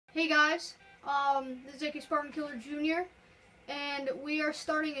guys? This is AK Spartan Killer Jr. and we are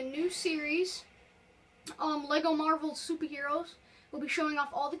starting a new series, Lego Marvel Superheroes. We'll be showing off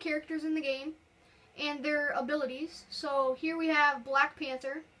all the characters in the game and their abilities. So here we have Black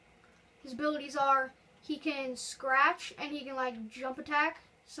Panther. His abilities are he can scratch and he can like jump attack.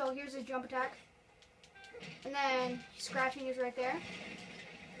 So here's his jump attack. And then scratching is right there.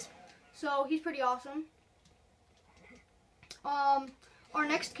 So he's pretty awesome. Our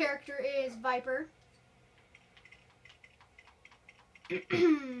next character is Viper. That's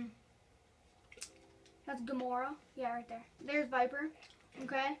Gamora. Yeah, right there. There's Viper.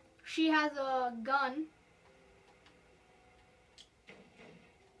 Okay. She has a gun.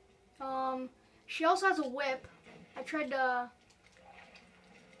 She also has a whip. I tried to...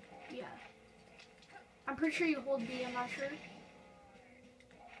 Yeah. I'm pretty sure you hold B, I'm not sure.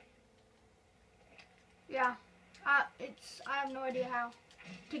 Yeah. I have no idea how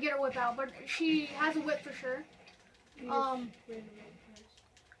to get her whip out, but she has a whip for sure.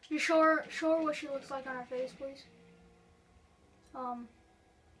 You show her what she looks like on her face, please.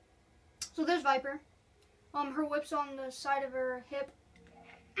 So there's Viper. Her whip's on the side of her hip,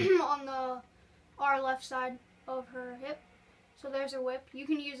 on our left side of her hip. So there's her whip. You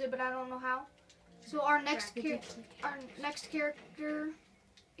can use it, but I don't know how. So our next character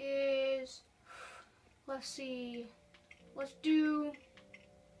is, let's see, let's do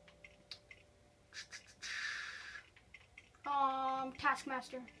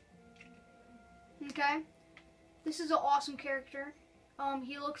Taskmaster. Okay, this is an awesome character.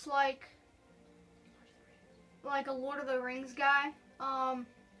 He looks like a Lord of the Rings guy. I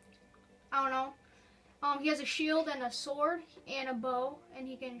don't know. He has a shield and a sword and a bow, and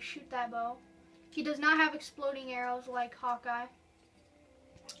he can shoot that bow. He does not have exploding arrows like Hawkeye.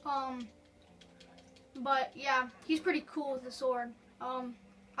 But yeah, he's pretty cool with the sword. I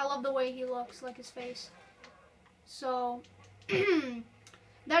love the way he looks, like his face. So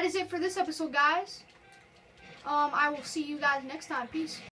that is it for this episode, guys. I will see you guys next time. Peace.